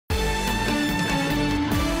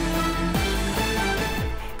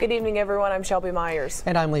Good evening, everyone. I'm Shelby Myers.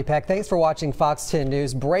 And I'm Lee Peck. Thanks for watching Fox 10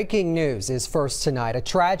 News. Breaking news is first tonight. A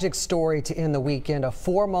tragic story to end the weekend. A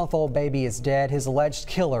 4-month-old baby is dead. His alleged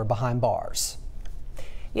killer behind bars.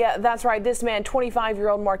 Yeah, that's right. This man,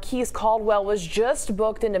 25-year-old Marquise Caldwell, was just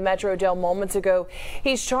booked into Metro Jail moments ago.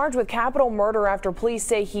 He's charged with capital murder after police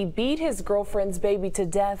say he beat his girlfriend's baby to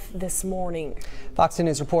death this morning. Fox 10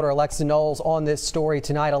 News reporter Alexa Knowles on this story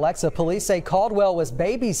tonight. Alexa, police say Caldwell was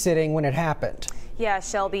babysitting when it happened. Yeah,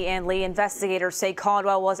 Shelby and Lee, investigators say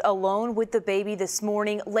Caldwell was alone with the baby this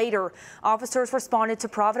morning. Later, officers responded to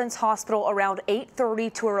Providence Hospital around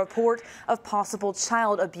 8:30 to a report of possible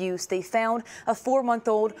child abuse. They found a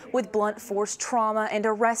 4-month-old with blunt force trauma and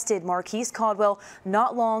arrested Marquise Caldwell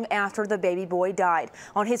not long after the baby boy died.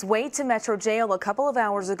 On his way to Metro Jail a couple of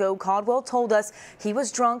hours ago, Caldwell told us he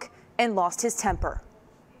was drunk and lost his temper.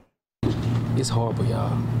 It's horrible,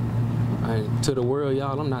 y'all. To the world,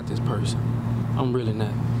 y'all, I'm not this person. I'm really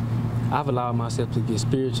not. I've allowed myself to get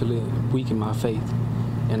spiritually weak in my faith,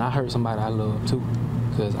 and I hurt somebody I love too,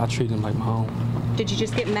 because I treat them like my own. Did you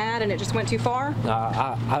just get mad and it just went too far?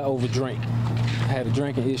 I overdrank. I had a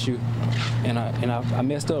drinking issue, and I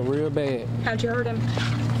messed up real bad. How'd you hurt him?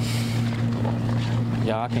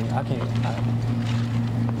 Yeah, I can't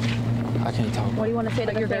talk. What do you want to say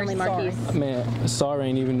to your family, Marquise? Man, sorry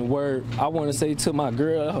ain't even the word. I want to say to my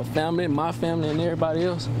girl, her family, my family, and everybody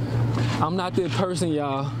else, I'm not that person,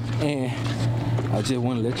 y'all, and I just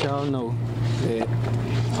want to let y'all know that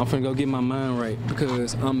I'm finna go get my mind right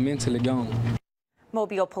because I'm mentally gone.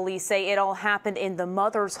 Mobile police say it all happened in the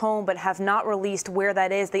mother's home, but have not released where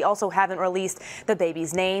that is. They also haven't released the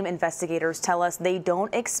baby's name. Investigators tell us they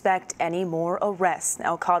don't expect any more arrests.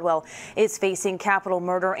 Now, Caldwell is facing capital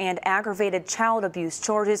murder and aggravated child abuse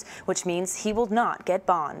charges, which means he will not get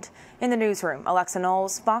bond. In the newsroom, Alexa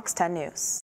Knowles, Fox 10 News.